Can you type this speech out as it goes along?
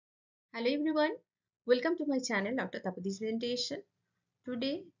Hello everyone, welcome to my channel after TAPATI'S presentation.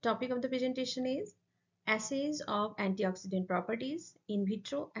 Today topic of the presentation is assays of antioxidant properties in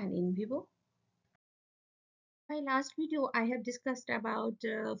vitro and in vivo. My last video I have discussed about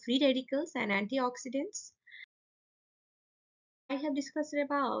free radicals and antioxidants. I have discussed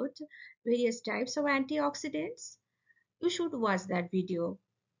about various types of antioxidants. You should watch that video.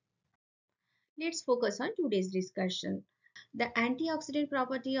 Let's focus on today's discussion. The antioxidant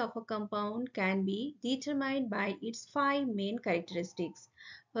property of a compound can be determined by its five main characteristics.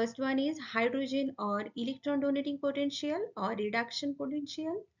 First one is hydrogen or electron donating potential or reduction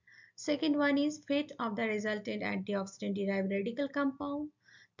potential. Second one is fate of the resultant antioxidant derived radical compound.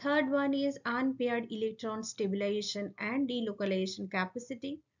 Third one is unpaired electron stabilization and delocalization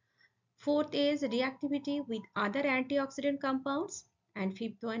capacity. Fourth is reactivity with other antioxidant compounds. And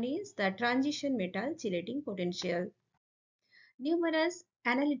fifth one is the transition metal chelating potential. Numerous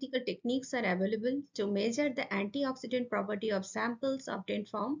analytical techniques are available to measure the antioxidant property of samples obtained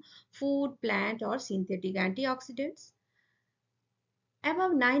from food, plant, or synthetic antioxidants.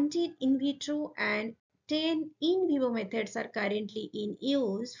 Above 19 in vitro and 10 in vivo methods are currently in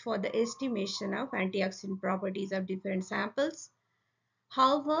use for the estimation of antioxidant properties of different samples.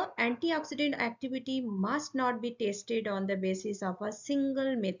 However, antioxidant activity must not be tested on the basis of a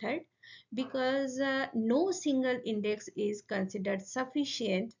single method because no single index is considered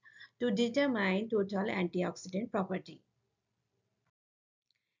sufficient to determine total antioxidant property.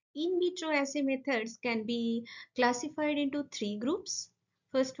 In vitro assay methods can be classified into three groups.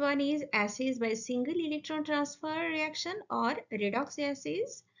 First one is assays by single electron transfer reaction or redox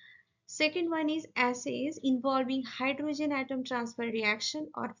assays. Second one is assays involving hydrogen atom transfer reaction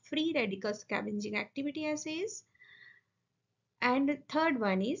or free radical scavenging activity assays. And third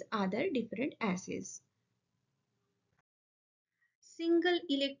one is other different assays. Single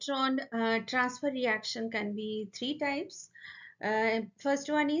electron transfer reaction can be three types. First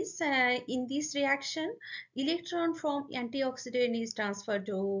one is in this reaction, electron from antioxidant is transferred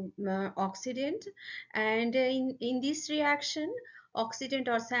to oxidant, and in this reaction, oxidant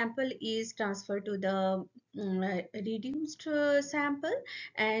or sample is transferred to the reduced sample,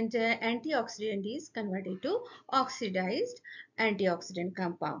 and antioxidant is converted to oxidized antioxidant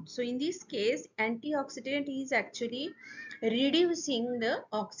compound. So in this case, antioxidant is actually reducing the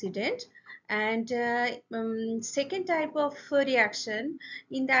oxidant, and second type of reaction,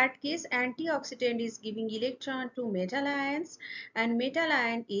 in that case antioxidant is giving electron to metal ions, and metal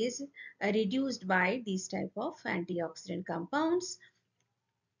ion is reduced by this type of antioxidant compounds.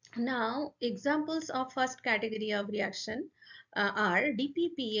 Now examples of first category of reaction are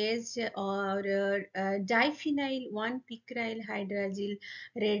DPPS or diphenyl 1-picyl hydrazine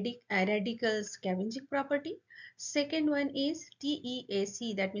radical scavenging property. Second one is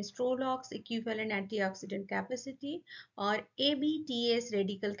TEAC, that means Trolox equivalent antioxidant capacity, or ABTS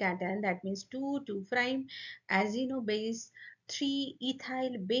radical cation, that means 2,2' azinobase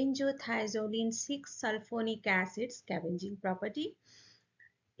 3-ethyl benzothiazolene 6-sulfonic acid scavenging property.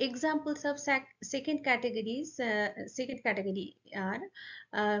 Examples of second category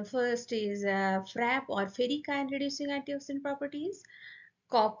are first is FRAP or ferric ion reducing antioxidant properties,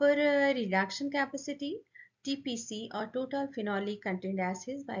 copper reduction capacity, TPC or total phenolic contained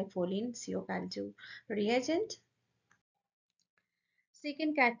acids by Folin Siokalju reagent.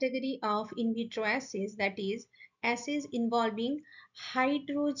 Second category of in vitro assays, that is assays involving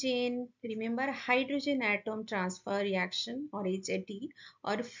hydrogen, remember hydrogen atom transfer reaction or HAT,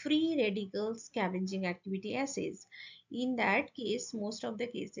 or free radical scavenging activity assays. In that case, most of the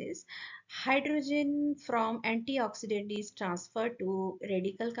cases, hydrogen from antioxidant is transferred to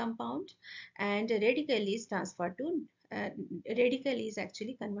radical compound, and radical is transferred to radical is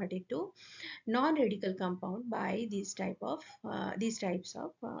actually converted to non-radical compound by these types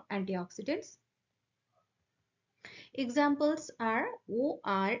of antioxidants. Examples are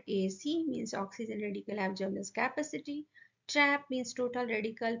ORAC means oxygen radical absorbance capacity, TRAP means total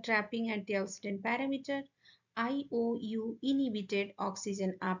radical trapping antioxidant parameter, IOU inhibited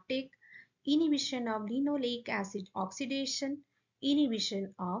oxygen uptake, inhibition of linoleic acid oxidation,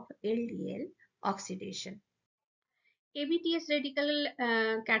 inhibition of LDL oxidation. ABTS radical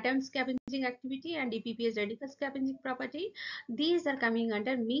cation scavenging activity and DPPS radical scavenging property. These are coming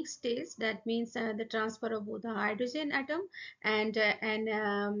under mixed states. That means the transfer of both the hydrogen atom and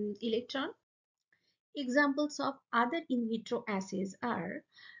electron. Examples of other in vitro assays are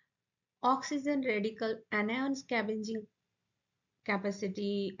oxygen radical anion scavenging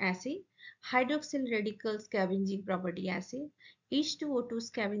capacity assay, hydroxyl radical scavenging property assay, H2O2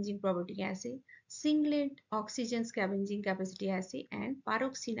 scavenging property assay, singlet oxygen scavenging capacity assay, and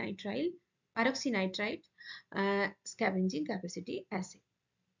peroxynitride scavenging capacity assay.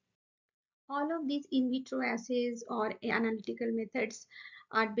 All of these in vitro assays or analytical methods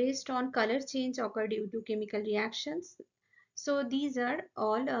are based on color change occur due to chemical reactions. So these are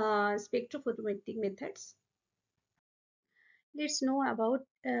all spectrophotometric methods. Let's know about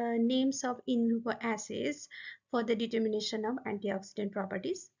names of in vivo assays for the determination of antioxidant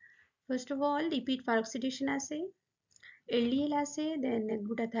properties. First of all, lipid peroxidation assay, LDL assay, then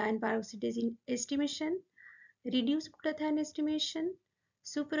glutathione peroxidation estimation, reduced glutathione estimation,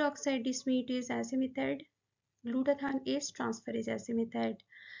 superoxide dismutase assay method, glutathione S transferase assay method,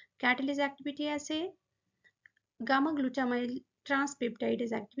 catalase activity assay, gamma glutamyl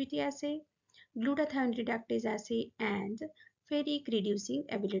transpeptidase activity assay, glutathione reductase assay, and ferric reducing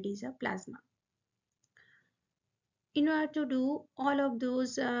abilities of plasma. In order to do all of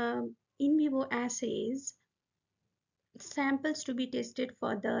those in vivo assays, samples to be tested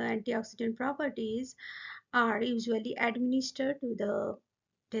for the antioxidant properties are usually administered to the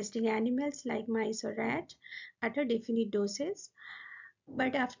testing animals like mice or rat at a definite doses.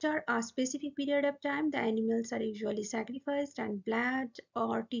 But after a specific period of time, the animals are usually sacrificed and blood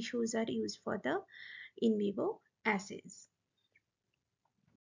or tissues are used for the in vivo assays.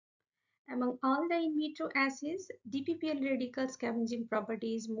 Among all the in vitro assays, DPPL radical scavenging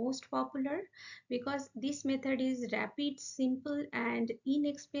property is most popular because this method is rapid, simple, and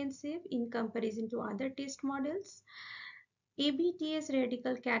inexpensive in comparison to other test models. ABTS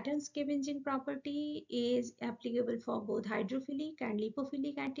radical cation scavenging property is applicable for both hydrophilic and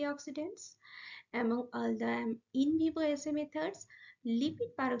lipophilic antioxidants. Among all the in vivo assay methods,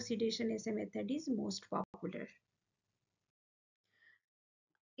 lipid peroxidation assay method is most popular.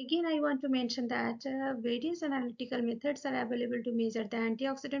 Again, I want to mention that various analytical methods are available to measure the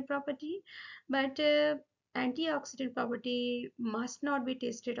antioxidant property, but antioxidant property must not be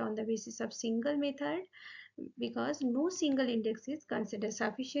tested on the basis of single method because no single index is considered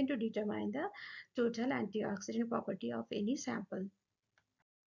sufficient to determine the total antioxidant property of any sample.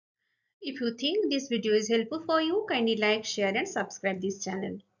 If you think this video is helpful for you, kindly like, share and subscribe this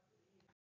channel.